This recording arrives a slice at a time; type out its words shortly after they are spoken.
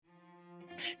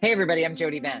Hey, everybody, I'm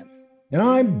Jody Vance. And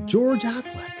I'm George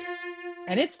Affleck.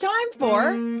 And it's time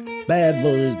for Bad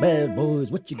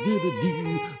boys, what you gonna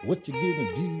do? What you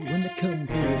gonna do when they come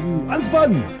for you?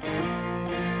 UnSpun!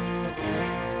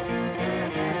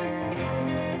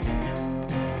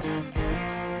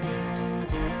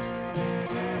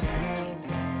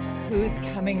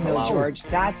 Who's Coming, though, George?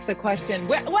 That's the question.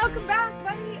 Welcome back,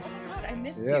 buddy. Oh my God, I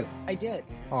missed you. I did.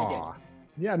 Aw.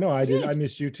 Yeah, no, I did. I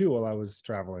missed you too while I was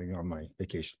traveling on my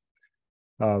vacation.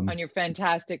 On your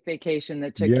fantastic vacation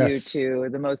that took you to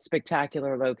the most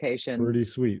spectacular locations. Pretty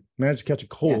sweet. Managed to catch a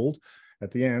cold at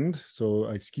the end, so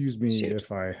excuse me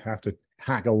if I have to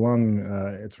hack a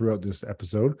lung throughout this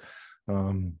episode,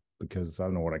 because I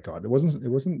don't know what I got. It wasn't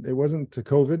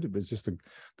COVID. It was just a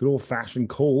good old fashioned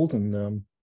cold, and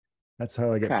that's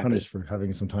how I get punished for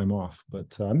having some time off.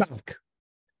 But I'm back.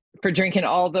 For drinking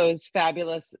all those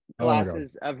fabulous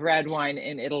glasses of red wine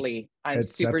in Italy. I'm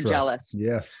super jealous.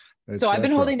 Yes. So I've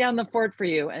been holding down the fort for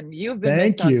you, and you've been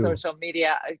missed on social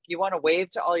media. You want to wave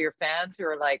to all your fans who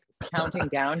are like counting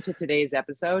down to today's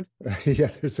episode? Yeah,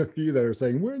 there's a few that are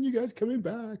saying, when are you guys coming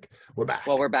back? We're back.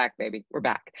 Well, we're back, baby. We're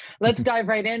back. Let's dive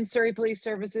right in. Surrey Police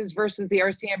Services versus the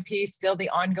RCMP, still the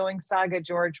ongoing saga,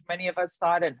 George. Many of us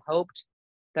thought and hoped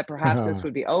that perhaps this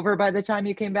would be over by the time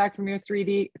you came back from your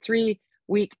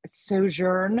 3-week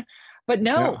sojourn. But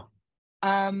no. Yeah.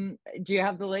 Do you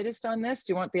have the latest on this?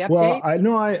 Do you want the update? Well, I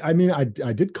know. I mean, I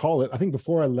did call it. I think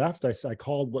before I left, I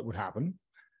called what would happen.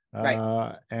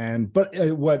 Right. But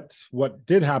what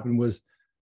did happen was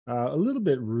a little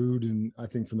bit rude, and I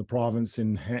think from the province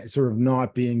in sort of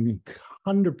not being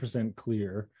 100%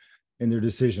 clear in their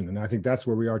decision. And I think that's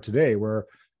where we are today, where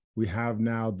we have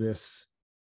now this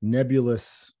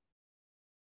nebulous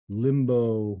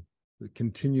limbo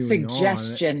continuing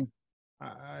suggestion.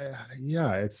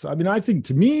 I think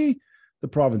to me, the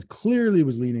province clearly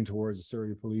was leaning towards the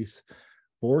Surrey police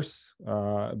force,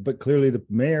 but clearly the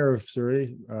mayor of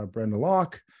Surrey, Brenda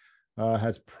Locke,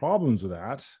 has problems with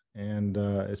that and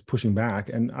is pushing back.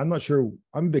 And I'm not sure,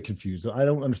 I'm a bit confused. I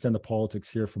don't understand the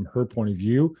politics here from her point of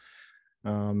view.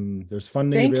 There's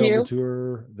funding available to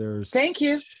her. Thank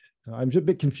you. I'm just a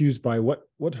bit confused by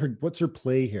what's her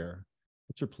play here.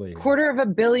 What's your play?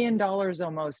 $250 million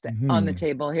almost on the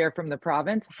table here from the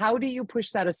province. How do you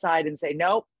push that aside and say,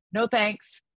 nope, no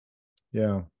thanks?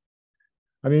 Yeah.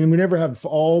 I mean, we never have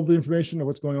all the information of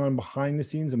what's going on behind the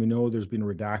scenes. And we know there's been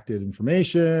redacted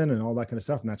information and all that kind of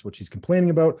stuff. And that's what she's complaining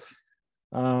about.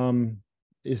 And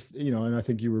I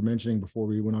think you were mentioning before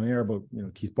we went on air about,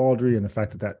 Keith Baldry and the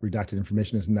fact that redacted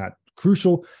information isn't that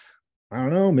crucial. I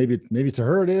don't know. Maybe to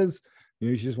her it is.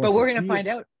 Maybe she just wants to see it. But we're going to find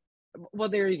out. Well,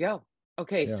 there you go.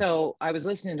 Okay, so I was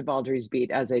listening to Baldry's beat,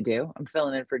 as I do. I'm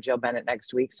filling in for Jill Bennett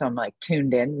next week, so I'm like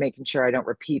tuned in, making sure I don't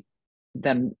repeat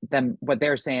them what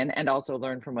they're saying, and also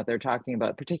learn from what they're talking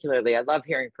about. Particularly, I love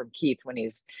hearing from Keith when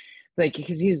he's like,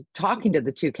 because he's talking to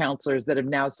the two counselors that have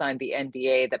now signed the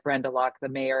NDA that Brenda Locke, the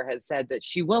mayor, has said that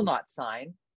she will not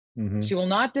sign. Mm-hmm. She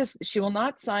will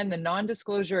not sign the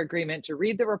non-disclosure agreement to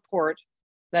read the report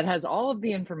that has all of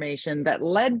the information that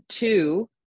led to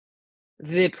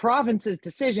the province's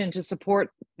decision to support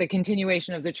the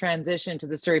continuation of the transition to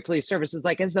the Surrey Police Services.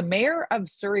 Like, as the mayor of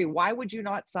Surrey, why would you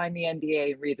not sign the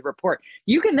NDA and read the report?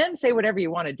 You can then say whatever you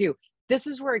want to do. This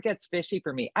is where it gets fishy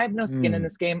for me. I have no skin in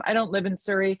this game. I don't live in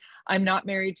Surrey. I'm not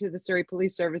married to the Surrey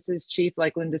Police Services chief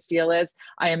like Linda Steele is.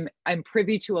 I'm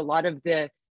privy to a lot of the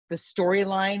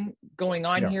storyline going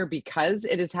on here because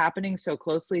it is happening so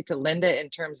closely to Linda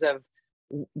in terms of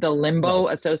the limbo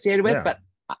associated with. But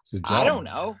I don't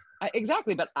know.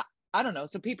 Exactly. But I don't know.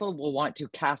 So people will want to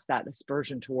cast that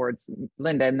aspersion towards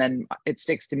Linda, and then it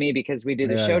sticks to me because we do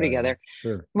the show together,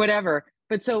 whatever.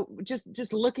 But so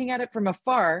just looking at it from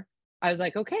afar, I was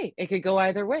like, okay, it could go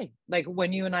either way. Like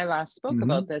when you and I last spoke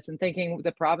about this and thinking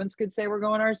the province could say we're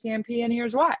going RCMP and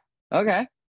here's why. Okay.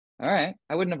 All right.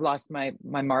 I wouldn't have lost my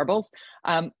marbles.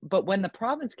 But when the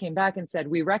province came back and said,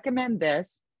 we recommend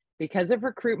this, because of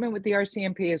recruitment with the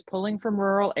RCMP is pulling from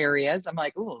rural areas, I'm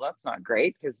like, oh, that's not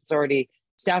great because it's already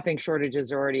staffing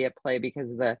shortages are already at play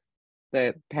because of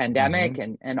the pandemic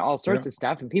and all sorts of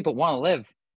stuff. And people want to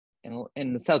live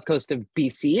in the south coast of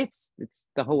BC. It's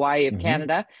the Hawaii of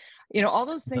Canada, all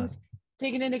those things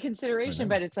taken into consideration.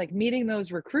 But it's like meeting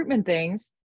those recruitment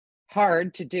things,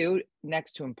 hard to do,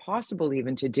 next to impossible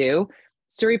even to do.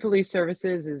 Surrey Police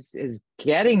Services is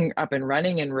getting up and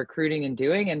running and recruiting and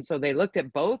doing. And so they looked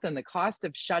at both and the cost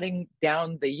of shutting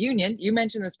down the union. You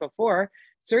mentioned this before.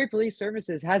 Surrey Police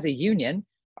Services has a union.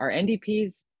 Are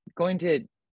NDPs going to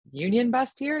union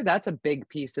bust here? That's a big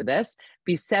piece of this.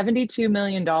 Be $72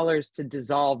 million to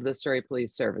dissolve the Surrey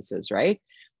Police Services, right?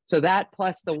 So that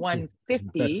plus the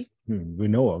 150 we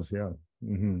know of, yeah.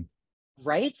 Mm-hmm.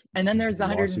 Right. And then there's the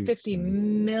 $150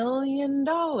 million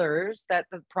that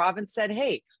the province said,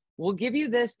 hey, we'll give you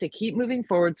this to keep moving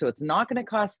forward. So it's not going to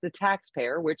cost the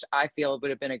taxpayer, which I feel would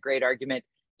have been a great argument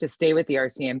to stay with the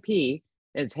RCMP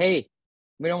is, hey,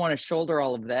 we don't want to shoulder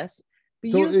all of this.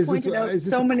 But So you've pointed out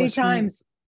so many times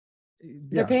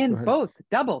they're paying both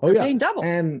double. They're paying double.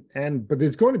 But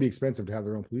it's going to be expensive to have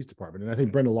their own police department. And I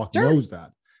think Brenda Locke knows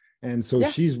that. And so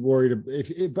she's worried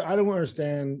but I don't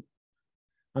understand.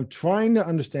 I'm trying to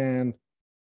understand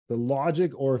the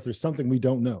logic, or if there's something we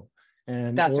don't know,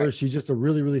 or she's just a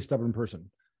really, really stubborn person.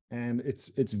 And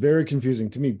it's very confusing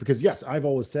to me because yes, I've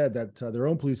always said that their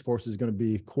own police force is going to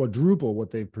be quadruple what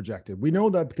they've projected. We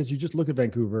know that because you just look at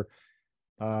Vancouver.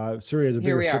 Surrey has a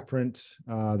bigger footprint.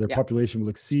 Their population will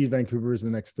exceed Vancouver's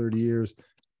in the next 30 years.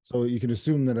 So you can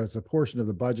assume that as a portion of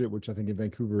the budget, which I think in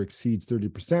Vancouver exceeds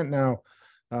 30% now,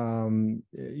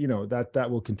 that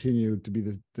will continue to be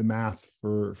the math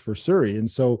for Surrey. And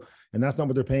that's not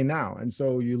what they're paying now. And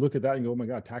so you look at that and go, oh my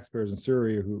God, taxpayers in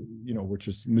Surrey which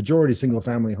is majority single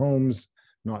family homes,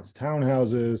 not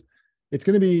townhouses. It's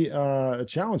going to be a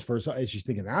challenge for her. So she's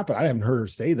thinking that, but I haven't heard her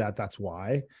say that. That's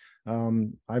why.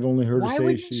 I've only heard her say. Why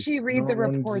wouldn't she read the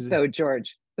report though,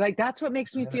 George? Like that's what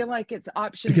makes me feel like it's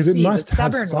option because C, it must the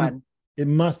stubborn one. It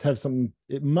must have some.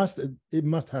 It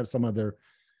must have some other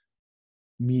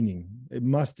meaning. It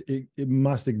must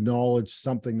acknowledge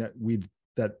something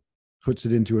that puts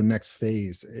it into a next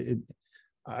phase.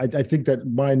 I think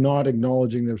that by not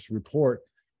acknowledging this report,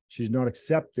 she's not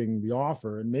accepting the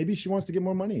offer, and maybe she wants to get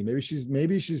more money.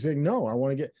 Maybe she's saying no. I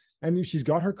want to get, and she's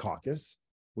got her caucus.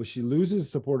 Well, she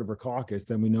loses support of her caucus,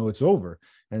 then we know it's over.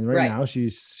 And right now,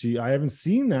 I haven't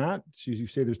seen that. You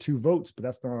say there's 2 votes, but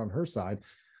that's not on her side.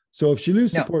 So if she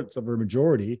loses support of her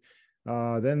majority,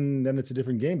 then it's a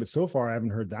different game. But so far, I haven't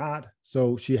heard that.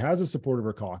 So she has a support of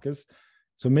her caucus.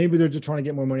 So maybe they're just trying to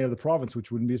get more money out of the province, which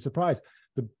wouldn't be a surprise.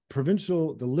 The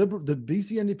BC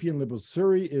NDP and Liberals,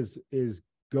 Surrey is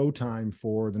go time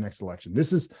for the next election.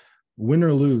 This is win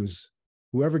or lose.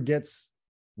 Whoever gets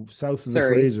south of the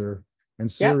Fraser. And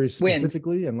Surrey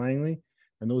specifically, and Langley,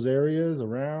 and those areas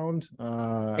around.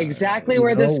 Exactly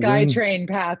where the SkyTrain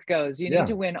path goes. You need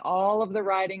to win all of the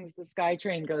ridings the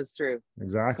SkyTrain goes through.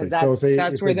 Exactly.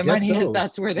 That's where the money is.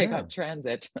 That's where they got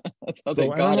transit. That's how they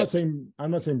got it.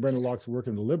 I'm not saying Brenda Locke's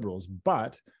working the Liberals,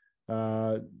 but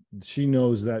she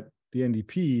knows that the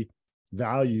NDP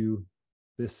value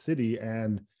this city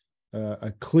and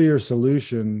a clear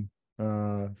solution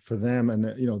for them. And,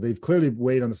 they've clearly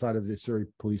weighed on the side of the Surrey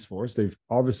police force. They've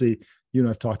obviously,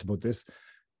 I've talked about this,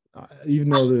 even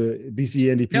though the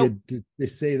BC NDP, they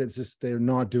say that they're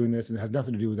not doing this and it has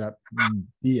nothing to do with that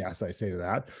BS, I say to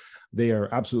that. They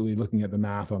are absolutely looking at the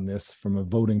math on this from a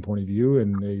voting point of view,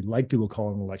 and they likely will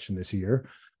call an election this year.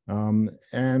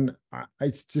 And I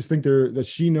just think that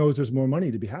she knows there's more money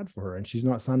to be had for her, and she's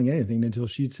not signing anything until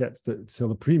till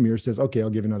the premier says, okay, I'll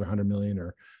give you another 100 million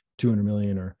or 200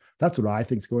 million, or that's what I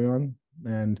think is going on.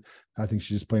 And I think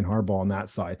she's just playing hardball on that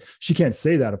side. She can't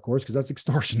say that, of course, because that's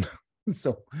extortion.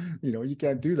 So, you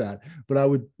can't do that.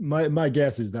 But my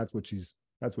guess is that's what she's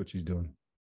doing.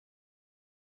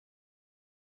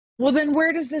 Well, then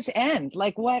where does this end?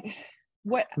 Like what?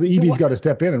 The EB's got to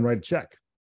step in and write a check.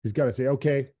 He's got to say,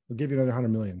 okay, I'll give you another 100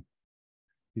 million.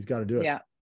 He's got to do it. Yeah.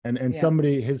 And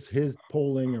somebody, his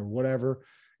polling or whatever,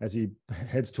 as he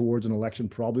heads towards an election,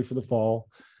 probably for the fall,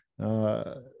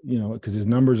 because his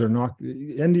numbers are not,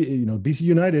 BC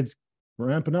United's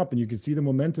ramping up, and you can see the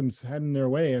momentum's heading their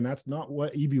way, and that's not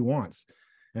what EB wants.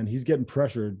 And he's getting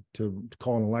pressured to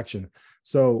call an election.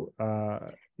 So,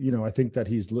 I think that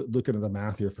he's looking at the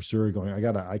math here for Surrey, going,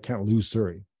 I can't lose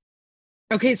Surrey.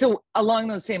 Okay, so along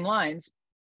those same lines,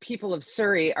 people of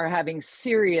Surrey are having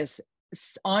serious,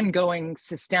 ongoing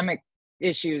systemic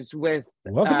issues with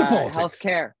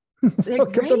healthcare.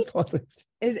 Welcome to politics.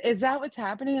 Is that what's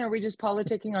happening? Are we just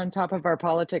politicking on top of our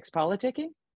politicking?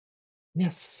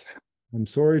 Yes. I'm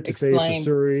sorry to say for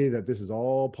Surrey that this is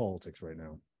all politics right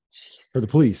now. For the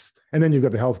police. And then you've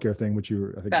got the healthcare thing, which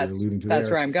I think you're alluding to. That's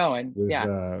where I'm going.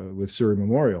 With Surrey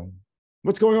Memorial.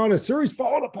 What's going on is Surrey's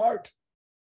falling apart.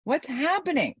 What's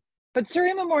happening? But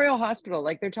Surrey Memorial Hospital,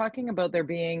 like they're talking about there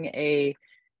being a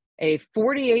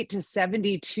 48 to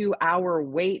 72 hour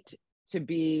wait to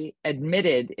be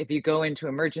admitted if you go into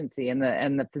emergency, and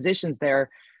the physicians there,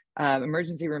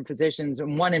 emergency room physicians,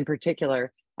 and one in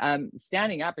particular,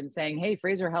 standing up and saying, hey,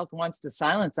 Fraser Health wants to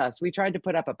silence us. We tried to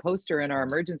put up a poster in our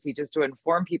emergency just to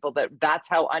inform people that that's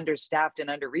how understaffed and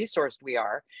under-resourced we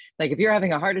are. Like if you're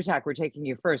having a heart attack, we're taking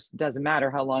you first. It doesn't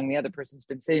matter how long the other person's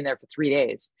been sitting there for 3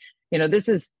 days. This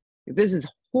is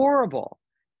horrible.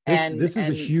 This is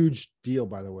a huge deal,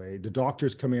 by the way. The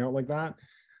doctors coming out like that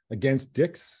against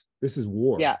dicks. This is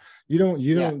war. Yeah. They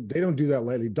don't do that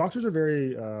lightly. Doctors are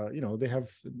very, they have,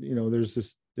 there's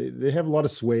this, they have a lot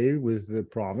of sway with the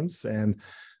province. And,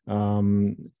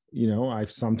 I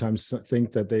sometimes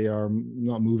think that they are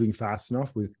not moving fast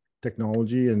enough with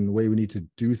technology and the way we need to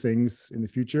do things in the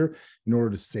future in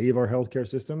order to save our healthcare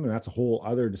system. And that's a whole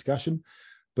other discussion.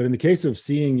 But in the case of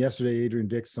seeing yesterday, Adrian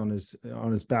Dix on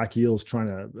his back heels trying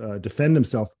to defend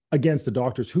himself against the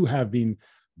doctors who have been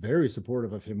very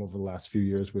supportive of him over the last few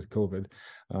years with COVID,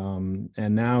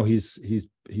 and now he's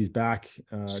back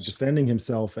defending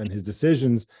himself and his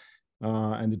decisions.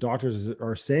 And the doctors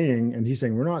are saying, and he's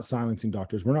saying, we're not silencing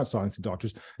doctors. We're not silencing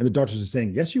doctors. And the doctors are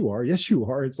saying, yes, you are. Yes, you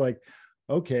are. It's like,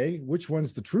 okay, which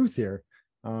one's the truth here?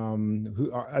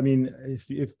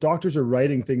 If doctors are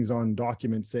writing things on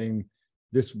documents saying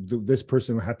this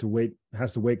person has to wait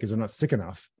because they're not sick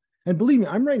enough. And believe me,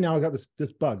 I'm right now, I got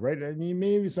this bug, right? I mean,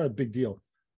 maybe it's not a big deal.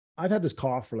 I've had this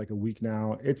cough for like a week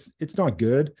now. It's not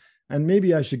good. And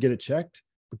maybe I should get it checked.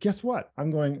 But guess what?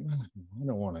 I'm going, I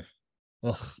don't want to.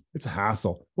 It's a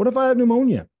hassle. What if I have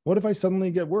pneumonia? What if I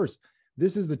suddenly get worse?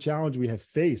 This is the challenge we have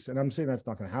faced. And I'm saying that's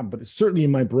not going to happen, but it's certainly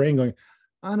in my brain going,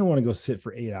 I don't want to go sit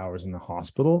for 8 hours in the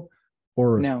hospital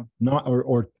or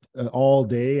all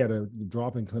day at a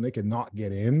drop-in clinic and not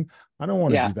get in. I don't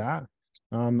want to do that.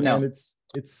 And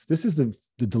this is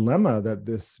the dilemma that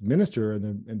this minister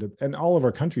and all of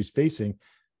our countries facing.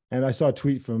 And I saw a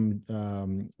tweet from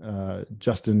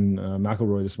Justin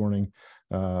McElroy this morning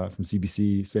from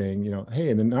CBC saying, hey,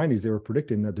 in the 90s, they were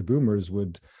predicting that the boomers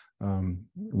would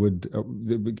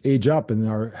age up and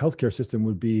our healthcare system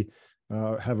would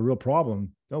have a real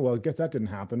problem. Oh, well, I guess that didn't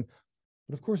happen.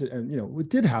 But of course, it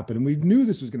did happen. And we knew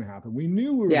this was going to happen. We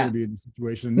knew we were going to be in this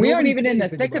situation. We aren't even in the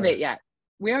thick of it yet.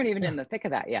 We aren't even in the thick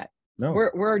of that yet. No,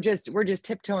 we're just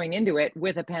tiptoeing into it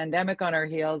with a pandemic on our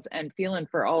heels and feeling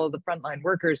for all of the frontline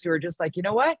workers who are just like, you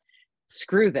know what?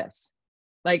 Screw this.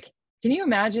 Like, can you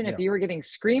imagine if you were getting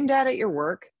screamed at your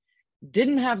work,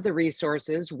 didn't have the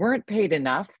resources, weren't paid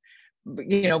enough,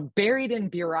 buried in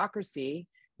bureaucracy,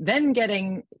 then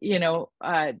getting,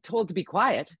 told to be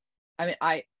quiet.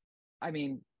 I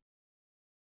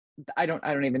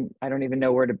don't even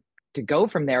know where to go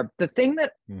from there. The thing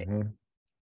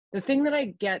that I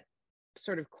get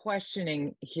sort of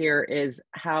questioning here is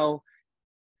how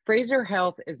Fraser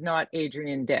Health is not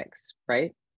Adrian Dix,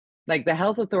 right? Like the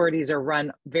health authorities are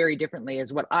run very differently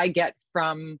is what I get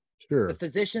from the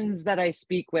physicians that I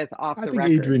speak with off the record. I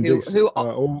think Adrian Dix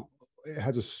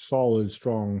has a solid,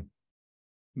 strong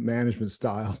management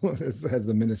style as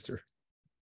the minister.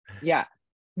 Yeah,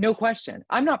 no question.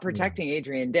 I'm not protecting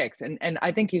Adrian Dix. And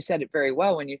I think you said it very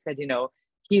well when you said,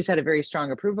 he's had a very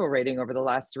strong approval rating over the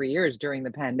last 3 years during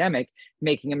the pandemic,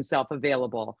 making himself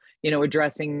available,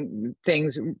 addressing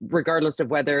things regardless of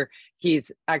whether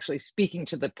he's actually speaking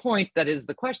to the point that is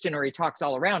the question or he talks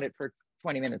all around it for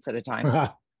 20 minutes at a time.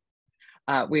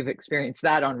 We've experienced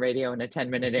that on radio in a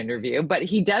 10-minute interview, but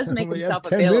he does make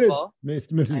himself available. Minutes,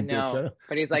 I know,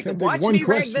 but he's like, watch me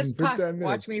reg this puck.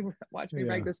 Watch me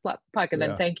reg this puck, and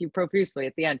then thank you profusely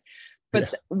at the end.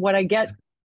 But what I get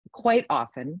quite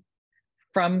often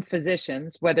from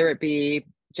physicians, whether it be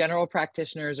general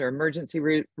practitioners or emergency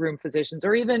room physicians,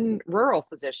 or even rural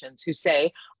physicians who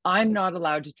say, I'm not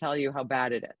allowed to tell you how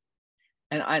bad it is.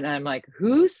 And I'm like,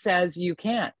 who says you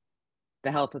can't?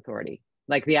 The health authority,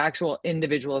 like the actual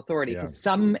individual authority, because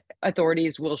some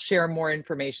authorities will share more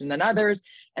information than others.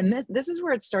 And this is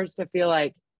where it starts to feel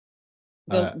like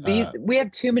we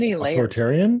have too many layers.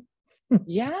 Authoritarian?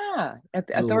 Yeah,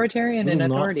 authoritarian and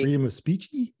authority. Not freedom of speech.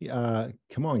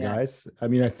 Come on, guys. I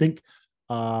mean, I think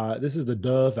this is the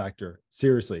duh factor.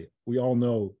 Seriously, we all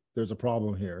know there's a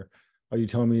problem here. Are you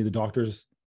telling me the doctors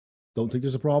don't think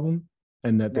there's a problem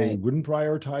and that they wouldn't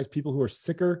prioritize people who are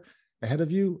sicker ahead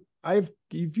of you? If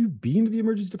you've been to the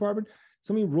emergency department,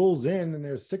 somebody rolls in and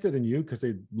they're sicker than you because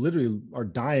they literally are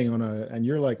dying and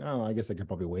you're like, oh, I guess I could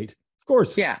probably wait. Of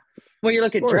course. Yeah. Well, you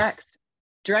look at Drex.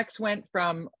 Drex went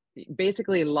from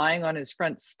basically lying on his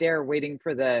front stair waiting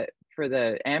for the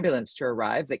ambulance to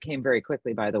arrive, that came very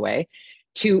quickly, by the way,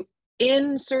 to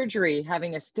in surgery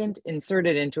having a stent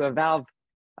inserted into a valve,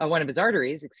 one of his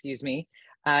arteries, in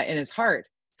his heart,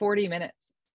 40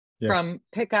 minutes from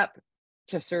pickup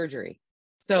to surgery.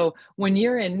 So when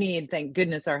you're in need, thank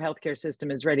goodness our healthcare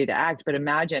system is ready to act. But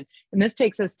imagine, and this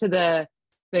takes us to the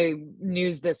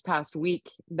news this past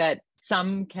week that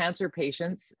some cancer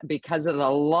patients, because of the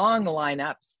long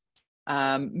lineups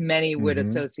Many would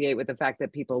associate with the fact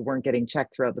that people weren't getting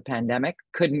checked throughout the pandemic,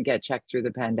 couldn't get checked through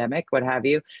the pandemic, what have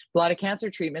you. A lot of cancer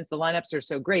treatments, the lineups are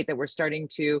so great that we're starting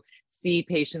to see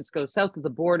patients go south of the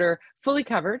border fully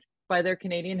covered by their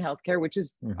Canadian healthcare, which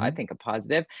is, I think, a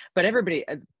positive. But everybody,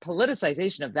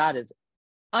 politicization of that is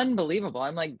unbelievable.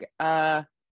 I'm like, I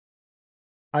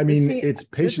mean, it's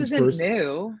patients first. This isn't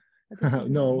new.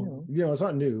 No, it's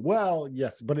not new. Well,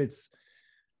 yes, but it's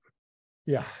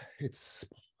you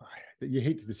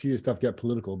hate to see this stuff get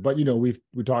political. But we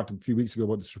talked a few weeks ago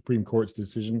about the Supreme Court's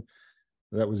decision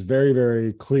that was very,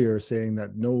 very clear, saying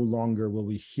that no longer will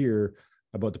we hear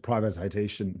about the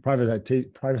privatization.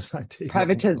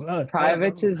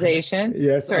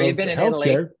 Yes. Sorry, you've been in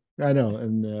Italy. I know,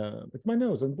 and it's my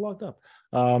nose. I'm blocked up.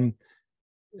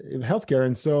 Healthcare,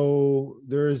 and so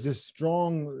there is this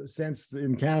strong sense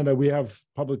in Canada we have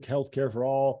public healthcare for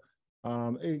all.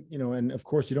 And of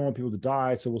course you don't want people to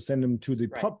die, so we'll send them to the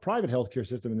private healthcare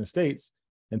system in the States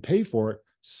and pay for it.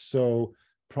 So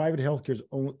private healthcare is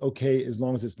okay as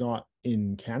long as it's not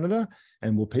in Canada,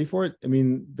 and we'll pay for it. I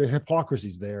mean, the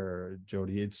hypocrisy's there,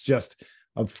 Jody. It's just,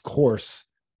 of course,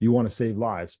 you want to save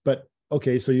lives, but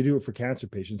okay, so you do it for cancer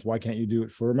patients. Why can't you do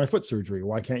it for my foot surgery?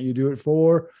 Why can't you do it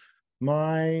for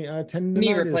my tendonitis?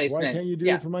 Knee replacement. Why can't you do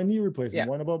it for my knee replacement?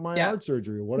 What about my heart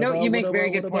surgery? You make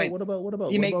very good points. What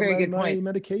about you make very good my points.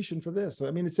 medication for this?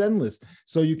 I mean, it's endless.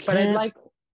 So you can't.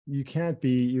 You can't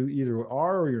be. You either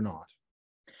are or you're not.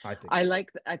 I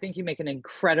think you make an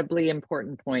incredibly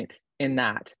important point in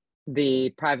that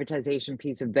the privatization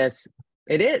piece of this.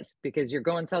 It is, because you're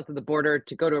going south of the border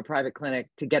to go to a private clinic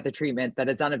to get the treatment that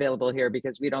is unavailable here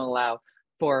because we don't allow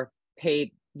for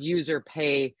user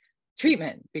pay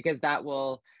treatment, because that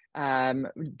will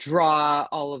draw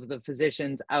all of the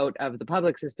physicians out of the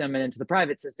public system and into the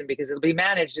private system, because it'll be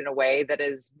managed in a way that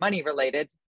is money related,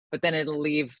 but then it'll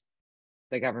leave,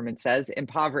 the government says,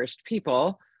 impoverished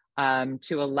people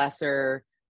to a lesser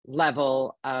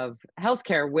level of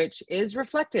healthcare, which is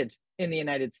reflected in the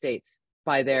United States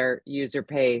by their user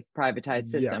pay privatized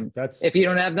system. If you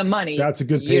don't have the money,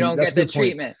 you don't get the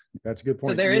treatment. That's a good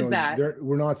point. So there is that.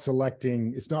 We're not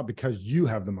selecting. It's not because you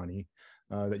have the money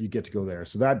that you get to go there.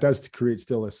 So that does create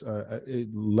still a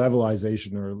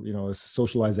levelization, or a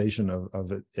socialization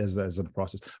of it as a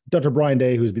process. Dr. Brian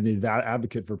Day, who's been the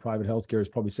advocate for private healthcare, is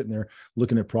probably sitting there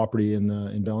looking at property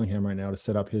in Bellingham right now to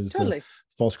set up his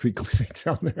False Creek clinic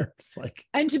down there. It's like,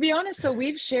 and to be honest, so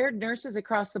we've shared nurses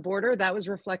across the border. That was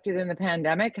reflected in the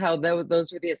pandemic, how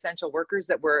those were the essential workers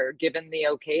that were given the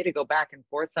okay to go back and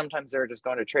forth. Sometimes they were just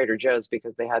going to Trader Joe's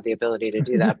because they had the ability to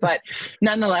do that. But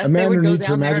nonetheless, they would go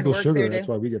down there and work sugar. There. That's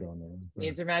why we get on there.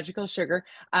 Needs her magical sugar.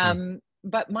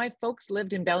 But my folks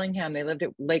lived in Bellingham. They lived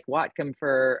at Lake Whatcom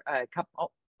for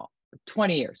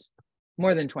 20 years,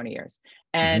 more than 20 years.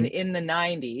 And in the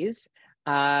 90s,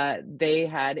 they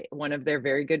had one of their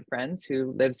very good friends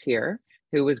who lives here,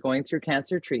 who was going through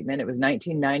cancer treatment. It was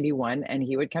 1991, and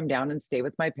he would come down and stay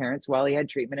with my parents while he had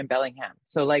treatment in Bellingham.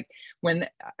 So like when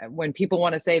people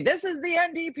want to say this is the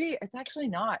NDP, it's actually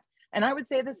not. And I would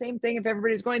say the same thing if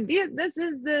everybody's going, this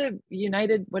is the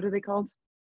United, what are they called?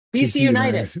 BC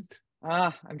United.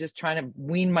 I'm just trying to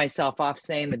wean myself off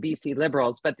saying the BC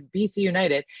Liberals, but the BC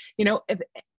United, if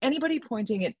anybody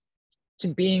pointing it to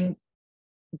being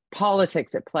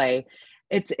politics at play,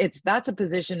 that's a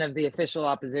position of the official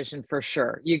opposition for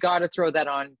sure. You got to throw that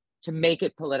on to make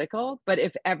it political. But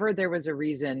if ever there was a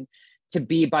reason to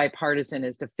be bipartisan,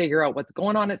 is to figure out what's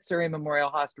going on at Surrey Memorial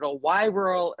Hospital, why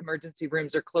rural emergency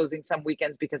rooms are closing some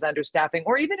weekends because understaffing,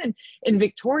 or even in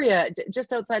Victoria,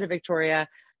 just outside of Victoria,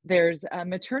 there's a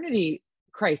maternity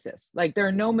crisis. Like there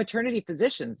are no maternity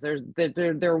physicians. There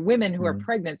are women who are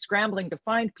pregnant scrambling to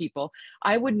find people.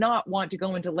 I would not want to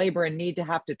go into labor and need to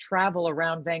have to travel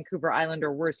around Vancouver Island,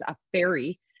 or worse, a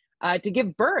ferry to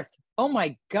give birth. Oh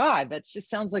my God, that just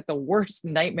sounds like the worst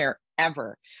nightmare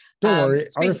ever. Don't worry,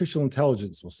 artificial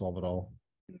intelligence will solve it all.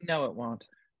 No, it won't.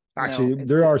 Actually,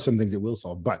 there are some things it will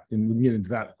solve, but we can get into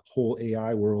that whole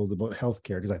AI world about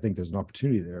healthcare, because I think there's an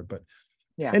opportunity there. But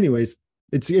anyways,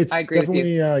 it's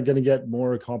definitely going to get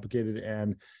more complicated.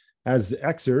 And as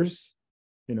Xers,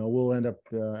 we'll end up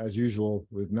as usual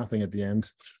with nothing at the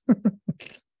end.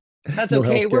 That's no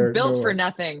okay. We're built for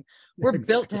nothing. We're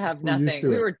built to have nothing.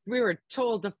 We were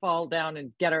told to fall down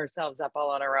and get ourselves up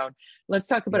all on our own. Let's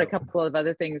talk about a couple of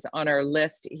other things on our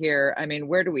list here. I mean,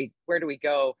 where do we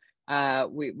go?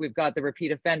 We've got the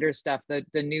repeat offender stuff, the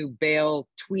new bail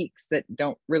tweaks that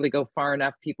don't really go far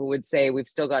enough. People would say we've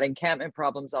still got encampment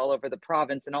problems all over the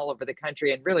province and all over the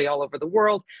country and really all over the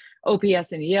world.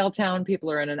 OPS in Yaletown,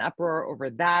 people are in an uproar over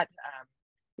that.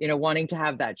 wanting to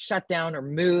have that shut down or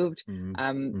moved.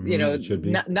 It should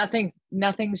be.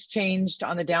 Nothing's changed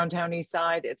on the downtown east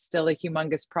side. It's still a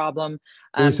humongous problem.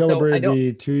 We celebrated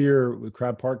the 2-year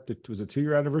Crab Park. It was a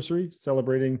 2-year anniversary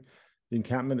celebrating the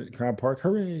encampment at Crab Park.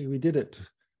 Hooray, we did it.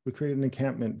 We created an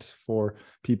encampment for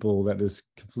people that is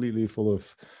completely full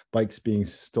of bikes being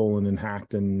stolen and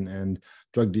hacked and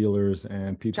drug dealers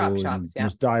and people in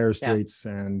most dire straits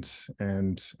but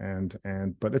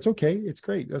it's okay. It's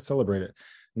great. Let's celebrate it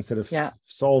instead of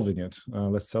solving it.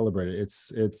 Let's celebrate it.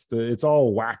 It's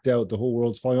all whacked out. The whole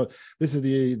world's falling out. This is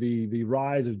the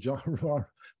rise of John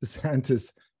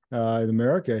DeSantis in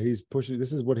America. He's pushing.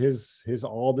 This is what his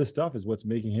all this stuff is what's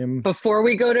making him. Before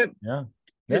we go to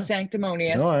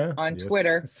Sanctimonious on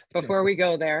Twitter, before we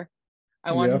go there,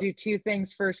 I want to do 2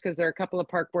 things first, because there are a couple of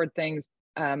park board things.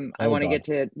 I want to get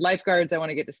to lifeguards. I want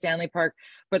to get to Stanley Park.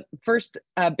 But first,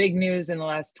 big news in the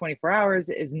last 24 hours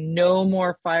is no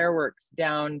more fireworks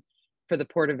down for the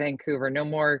Port of Vancouver. No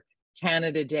more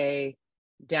Canada Day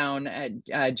down at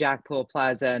Jack Pool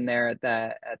Plaza and there at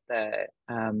the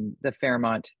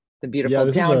Fairmont, the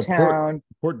beautiful downtown. Is a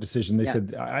port decision. They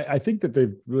said, I think that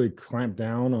they've really clamped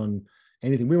down on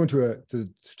anything. We went to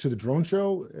the drone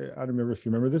show. I don't remember if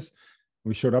you remember this.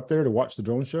 We showed up there to watch the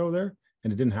drone show there,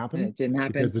 and it didn't happen.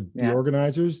 Because the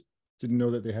organizers didn't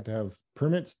know that they had to have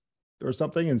permits or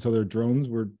something, and so their drones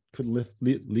couldn't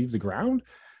leave the ground.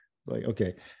 It's like,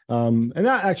 okay, and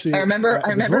that actually, I remember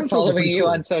following you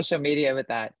on social media with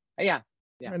that. Yeah.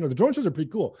 I know the drone shows are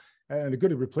pretty cool and a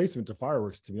good replacement to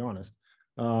fireworks, to be honest.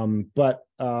 But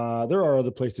there are other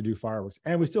places to do fireworks,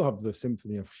 and we still have the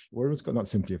Symphony of not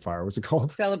Symphony of Fire. What's it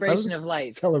called? Celebration of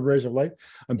Light. Celebration of Light.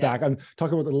 I'm back. I'm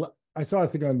talking about I saw a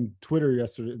thing on Twitter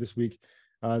this week.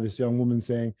 This young woman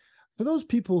saying, for those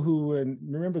people who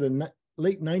remember the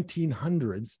late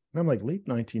 1900s, and I'm like, late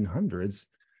 1900s.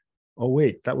 Oh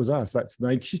wait, that was us.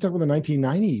 She's talking about the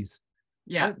 1990s.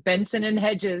 Yeah, right? Benson and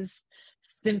Hedges,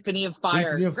 Symphony of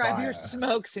Fire. Grab your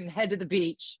smokes and head to the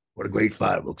beach. What a great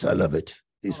fireworks. I love it.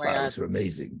 These fireworks are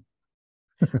amazing.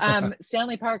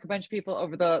 Stanley Park, a bunch of people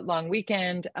over the long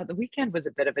weekend. The weekend was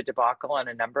a bit of a debacle on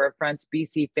a number of fronts.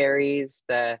 BC Ferries,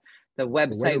 the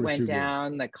website went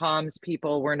down. The comms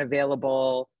people weren't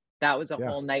available. That was a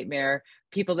whole nightmare.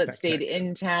 People that stayed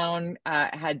in town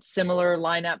had similar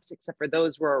lineups, except for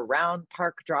those were around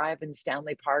Park Drive and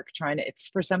Stanley Park it's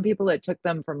for some people, it took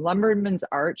them from Lumberman's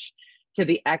Arch to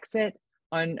the exit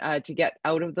on to get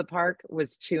out of the park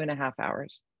was 2.5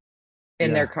 hours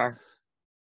in their car.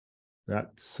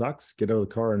 That sucks. Get out of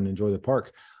the car and enjoy the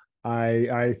park.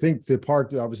 I think the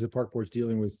park, obviously the park board's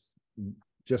dealing with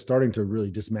just starting to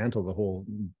really dismantle the whole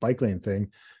bike lane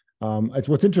thing. It's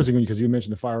what's interesting because you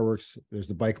mentioned the fireworks. There's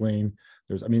the bike lane.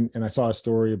 And I saw a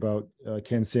story about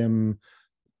Ken Sim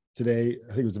today. I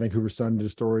think it was the Vancouver Sun did a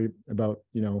story about,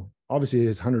 obviously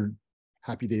his 100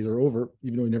 happy days are over,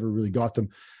 even though he never really got them.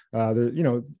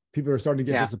 People are starting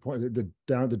to get disappointed.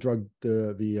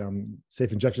 The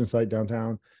safe injection site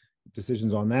downtown,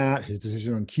 decisions on that. His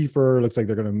decision on Kiefer, looks like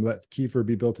they're going to let Kiefer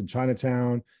be built in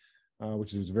Chinatown,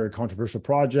 which is a very controversial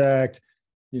project.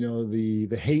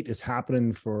 The hate is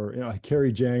happening for,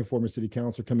 Kerry Jang, former city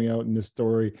councilor, coming out in this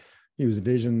story. He was a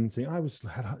vision saying, I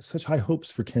had such high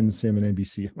hopes for Ken Sim and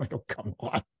NBC. I'm like, oh, come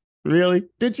on. Really?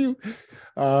 Did you?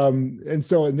 And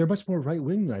they're much more right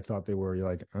wing than I thought they were. You're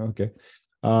like, oh, okay.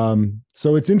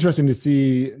 So it's interesting to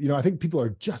see, I think people are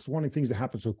just wanting things to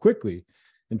happen so quickly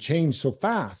and change so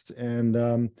fast.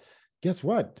 And guess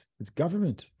what? It's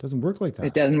government. It doesn't work like that.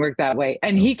 It doesn't work that way.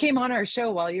 And he came on our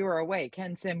show while you were away.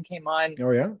 Ken Sim came on.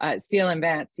 Oh, yeah? Steele and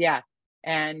Vance. Yeah.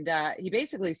 And he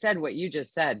basically said what you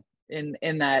just said in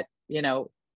that,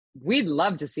 we'd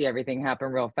love to see everything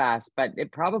happen real fast, but it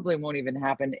probably won't even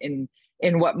happen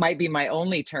in what might be my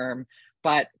only term.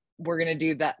 But we're going to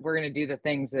do that. We're going to do the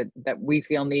things that we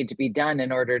feel need to be done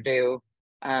in order to,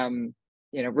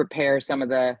 repair some of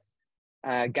the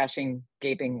gushing,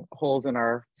 gaping holes in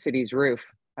our city's roof.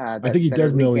 I think he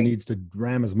does know he needs to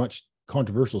ram as much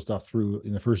controversial stuff through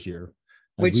in the first year.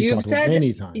 Which you've said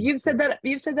many times. You've said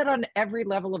that on every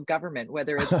level of government,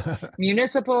 whether it's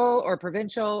municipal or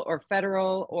provincial or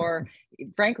federal or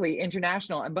frankly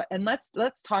international. And let's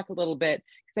talk a little bit,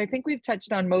 because I think we've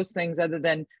touched on most things other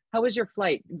than, how was your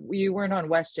flight? You weren't on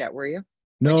WestJet, were you?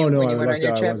 No, I left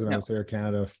out. I wasn't. I was Air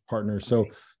Canada partner, so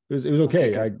it was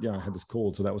okay. I had this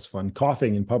cold, so that was fun.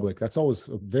 Coughing in public, that's always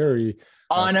a very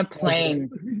on a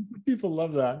plane. People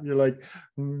love that. You're like,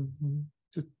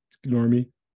 just ignore me.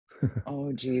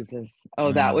 Oh Jesus!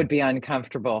 Oh, that would be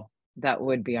uncomfortable. That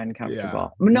would be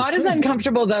uncomfortable. Not as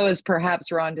uncomfortable though as perhaps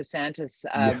Ron DeSantis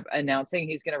announcing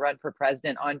he's going to run for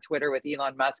president on Twitter with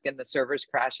Elon Musk and the servers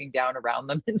crashing down around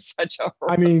them in such a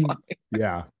horrifying...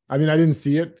 I didn't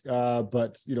see it,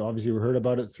 but obviously we heard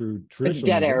about it through traditional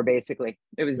dead air, basically.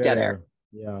 It was dead air.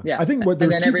 Yeah. I think and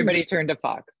then everybody turned to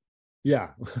Fox. Yeah.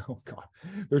 Oh God.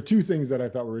 There are two things that I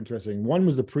thought were interesting. One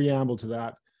was the preamble to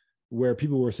that, where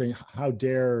people were saying, how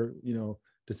dare,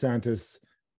 DeSantis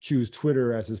choose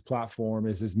Twitter as his platform,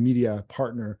 as his media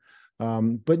partner.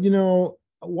 But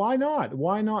why not?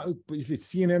 Why not? If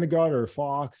it's CNN got or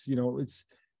Fox,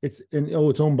 it's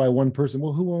owned by one person.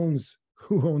 Well, who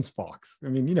owns Fox?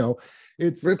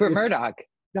 It's Rupert Murdoch.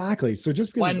 Exactly. So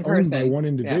just because it's owned by one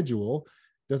individual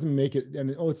doesn't make it,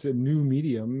 and it's a new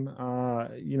medium.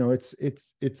 It's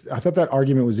I thought that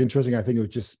argument was interesting. I think it was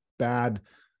just bad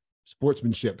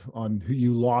sportsmanship on who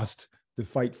you lost the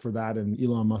fight for that, and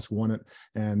Elon Musk won it,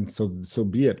 and so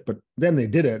be it. But then they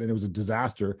did it, and it was a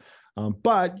disaster.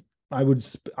 But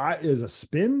as a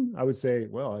spin, I would say,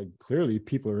 well, clearly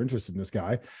people are interested in this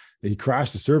guy. He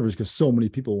crashed the servers because so many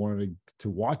people wanted to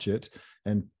watch it,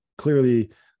 and clearly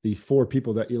the 4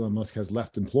 people that Elon Musk has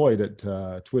left employed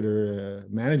at Twitter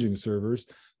managing the servers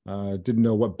didn't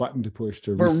know what button to push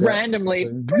to reset. Or randomly.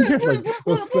 like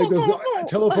those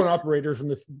telephone operators from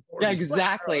the...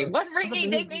 exactly. One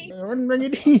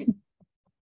ringy-dingy.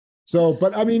 So,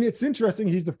 but it's interesting.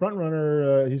 He's the front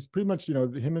runner. He's pretty much,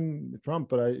 him and Trump,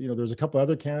 but there's a couple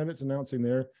other candidates announcing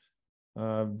their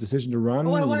decision to run.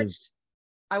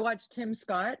 I watched Tim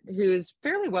Scott, who's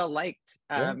fairly well liked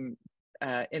in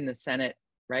the Senate,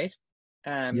 right?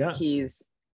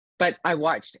 But I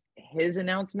watched his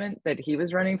announcement that he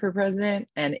was running for president,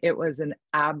 and it was an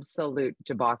absolute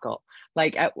debacle.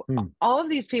 All of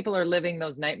these people are living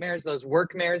those nightmares, those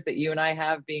workmares that you and I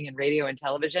have being in radio and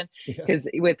television. Because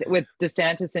with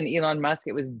DeSantis and Elon Musk,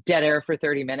 it was dead air for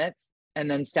 30 minutes and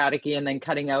then staticky and then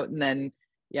cutting out and then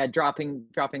dropping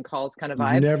calls kind of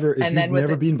vibe. You've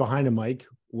never been behind a mic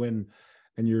and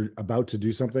you're about to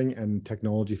do something and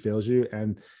technology fails you,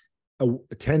 and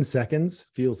 10 seconds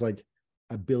feels like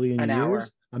a billion years. Hour.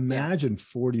 Imagine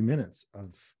 40 minutes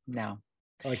of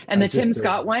and the Tim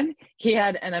Scott one, he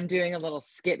had, and I'm doing a little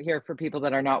skit here for people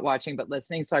that are not watching but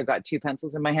listening. So I've got 2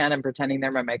 pencils in my hand. I'm pretending they're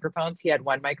my microphones. He had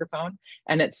one microphone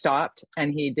and it stopped,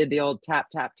 and he did the old tap,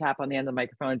 tap, tap on the end of the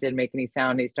microphone. It didn't make any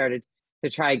sound. He started to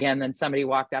try again. Then somebody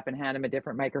walked up and handed him a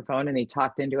different microphone, and he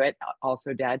talked into it,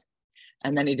 also dead.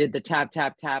 And then he did the tap,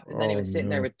 tap, tap. And then he was sitting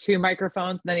there with 2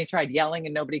 microphones. And then he tried yelling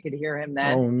and nobody could hear him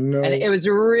then. And it was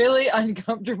really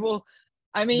uncomfortable.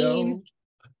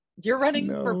 You're running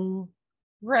for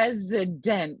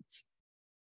president.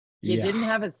 You didn't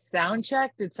have a sound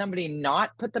check. Did somebody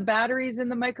not put the batteries in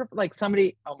the microphone?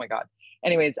 Oh my God.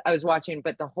 Anyways, I was watching,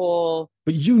 but but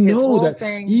that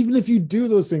thing, even if you do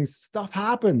those things, stuff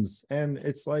happens. And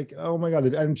it's like, oh my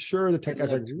God, I'm sure the tech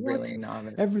guys are like, what?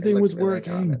 Really everything was really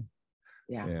working.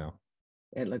 Yeah.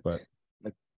 It looked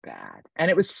bad. And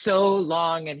it was so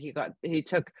long, and he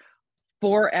took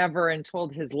forever and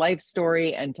told his life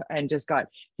story and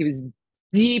he was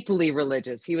deeply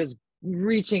religious. He was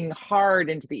reaching hard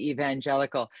into the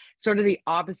evangelical, sort of the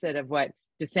opposite of what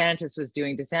DeSantis was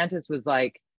doing. DeSantis was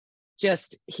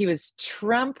he was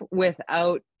Trump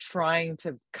without trying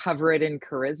to cover it in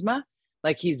charisma.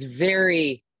 He's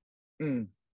very,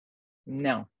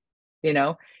 no,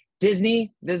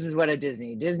 Disney, this is what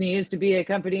Disney used to be a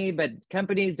company, but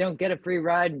companies don't get a free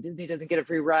ride, and Disney doesn't get a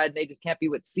free ride, and they just can't be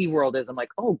what SeaWorld is. I'm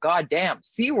like, oh, God damn,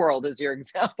 SeaWorld is your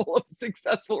example of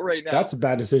successful right now. That's a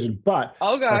bad decision. But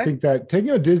I think that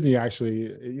taking out Disney, actually,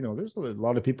 there's a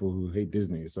lot of people who hate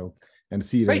Disney. And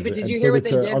see it right, but did you hear what they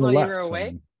did while you were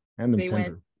away? And they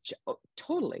went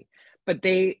totally. But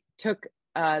they took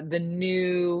the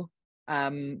new,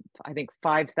 I think,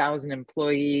 5,000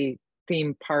 employee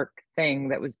theme park thing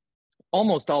that was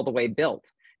almost all the way built,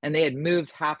 and they had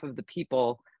moved half of the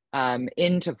people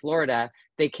into Florida.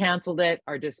 They canceled it,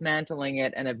 are dismantling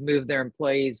it, and have moved their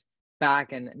employees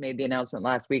back, and made the announcement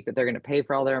last week that they're going to pay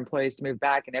for all their employees to move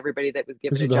back, and everybody that was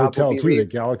given a job hotel too, the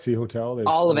Galaxy Hotel,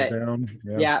 all of it down.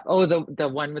 Oh, the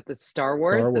one with the Star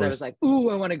Wars that I was like, ooh,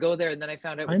 I want to go there, and then I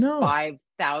found out it was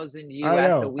 5,000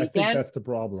 US a weekend. I think that's the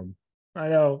problem. I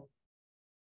know.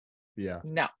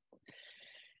 No.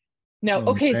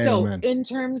 Okay. So in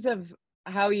terms of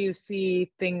how you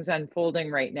see things unfolding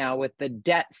right now with the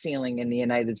debt ceiling in the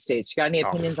United States, you got any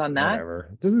opinions on that? Whatever.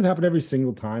 It doesn't happen every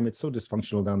single time. It's so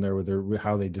dysfunctional down there with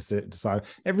how they decide.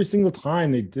 Every single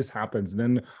time this happens.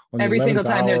 Then every single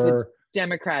time there's a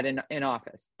Democrat in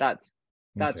office. That's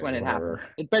when it happens.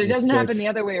 But it doesn't happen the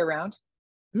other way around.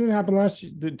 Didn't it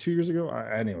happen 2 years ago?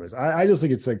 Anyways, I just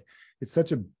think it's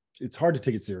such a it's hard to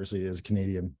take it seriously as a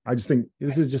Canadian. I just think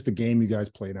this is just a game you guys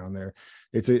play down there.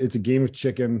 It's a game of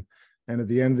chicken. And at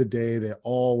the end of the day, they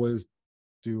always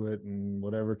do it, and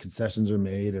whatever concessions are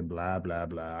made and blah, blah,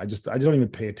 blah. I just don't even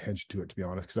pay attention to it, to be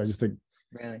honest, because I just think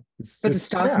really. But the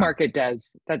stock market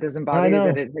does. That doesn't bother you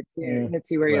that it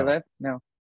hits you where you live? No.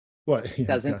 What? Yeah,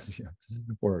 doesn't. It does, yeah.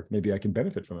 Or maybe I can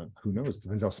benefit from it. Who knows?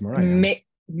 Depends how smart I am.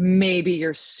 Maybe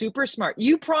you're super smart.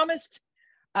 You promised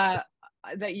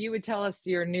that you would tell us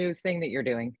your new thing that you're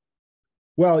doing.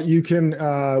 Well, you can.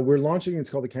 We're launching. It's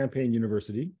called the Campaign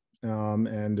University.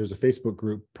 And there's a Facebook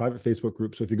group, private Facebook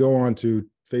group. So if you go on to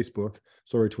Facebook,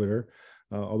 Twitter,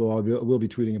 although we'll be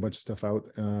tweeting a bunch of stuff out.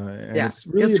 And it's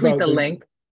really you'll tweet about the link.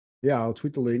 Yeah, I'll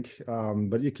tweet the link.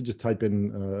 But you can just type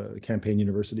in Campaign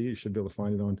University. You should be able to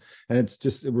find it on. And it's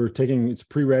just, it's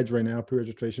pre-reg right now,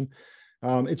 pre-registration.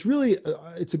 It's really,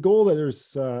 it's a goal that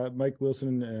there's Mike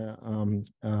Wilson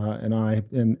and I,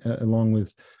 and along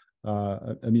with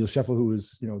Emil Scheffel, who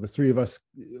was, the three of us.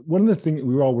 One of the things,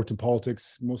 we all worked in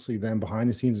politics, mostly them behind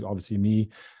the scenes, obviously me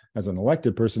as an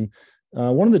elected person.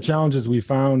 One of the challenges we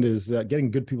found is that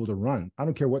getting good people to run, I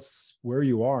don't care where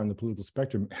you are in the political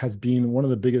spectrum, has been one of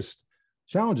the biggest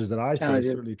challenges that I face,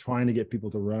 certainly trying to get people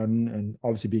to run, and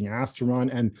obviously being asked to run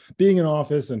and being in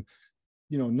office, and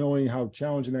knowing how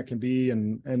challenging that can be.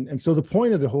 And so the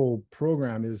point of the whole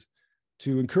program is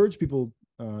to encourage people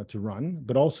to run,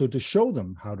 but also to show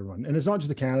them how to run. And it's not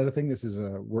just a Canada thing. This is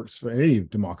works for any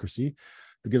democracy,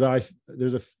 because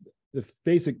the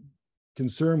basic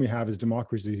concern we have is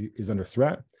democracy is under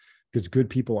threat because good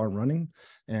people aren't running,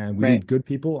 and we need good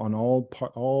people on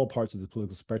all parts of the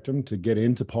political spectrum to get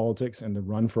into politics and to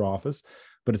run for office.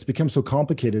 But it's become so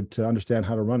complicated to understand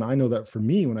how to run. I know that for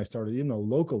me, when I started, even at a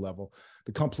local level,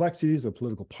 the complexities of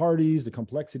political parties, the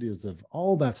complexities of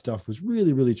all that stuff was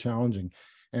really, really challenging.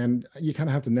 And you kind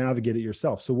of have to navigate it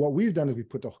yourself. So what we've done is we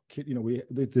put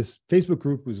this Facebook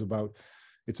group was about,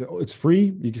 it's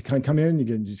free. You just kind of come in,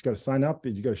 you just got to sign up,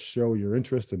 you got to show your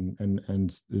interest,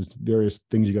 and there's various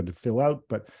things you got to fill out.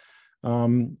 But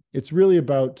it's really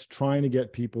about trying to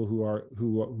get people who are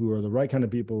the right kind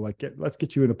of people. Let's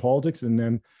get you into politics, and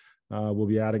then we'll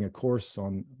be adding a course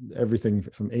on everything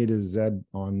from A to Z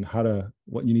on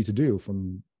what you need to do,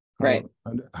 from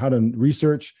how to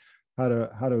research, how to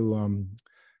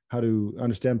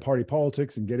understand party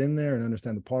politics and get in there and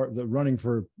understand the running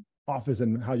for office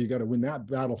and how you got to win that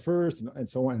battle first, and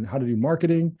so on, and how to do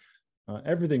marketing,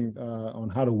 everything on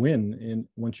how to win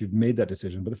once you've made that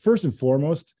decision. But first and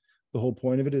foremost, the whole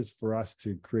point of it is for us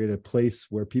to create a place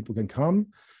where people can come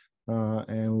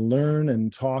and learn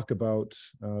and talk about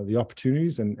the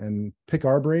opportunities and pick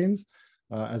our brains,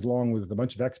 as along with a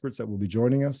bunch of experts that will be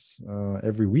joining us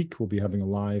every week. We'll be having a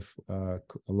live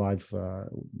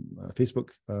Facebook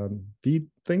feed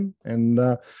thing,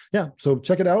 and so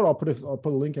check it out. I'll put a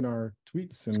link in our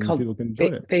tweets, and people can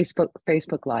join it.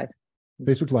 Facebook Live.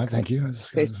 Facebook Live. Thank you. I was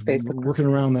Facebook working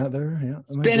around that there. Yeah,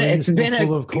 it's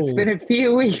been a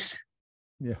few weeks.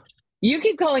 Yeah. You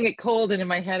keep calling it cold, and in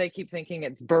my head, I keep thinking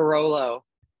it's Barolo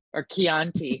or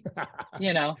Chianti.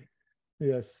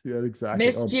 Yes, yeah, exactly.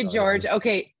 Missed you, George.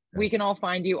 Okay, we can all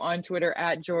find you on Twitter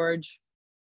at George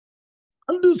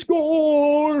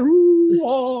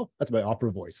 _. That's my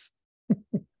opera voice.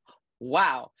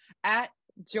 Wow. At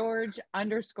George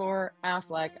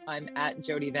 _Affleck. I'm at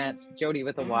Jody Vance, Jody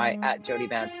with a Y, at Jody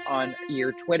Vance on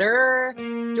your Twitter.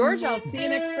 George, I'll see you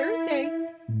next Thursday.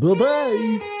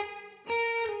 Bye-bye.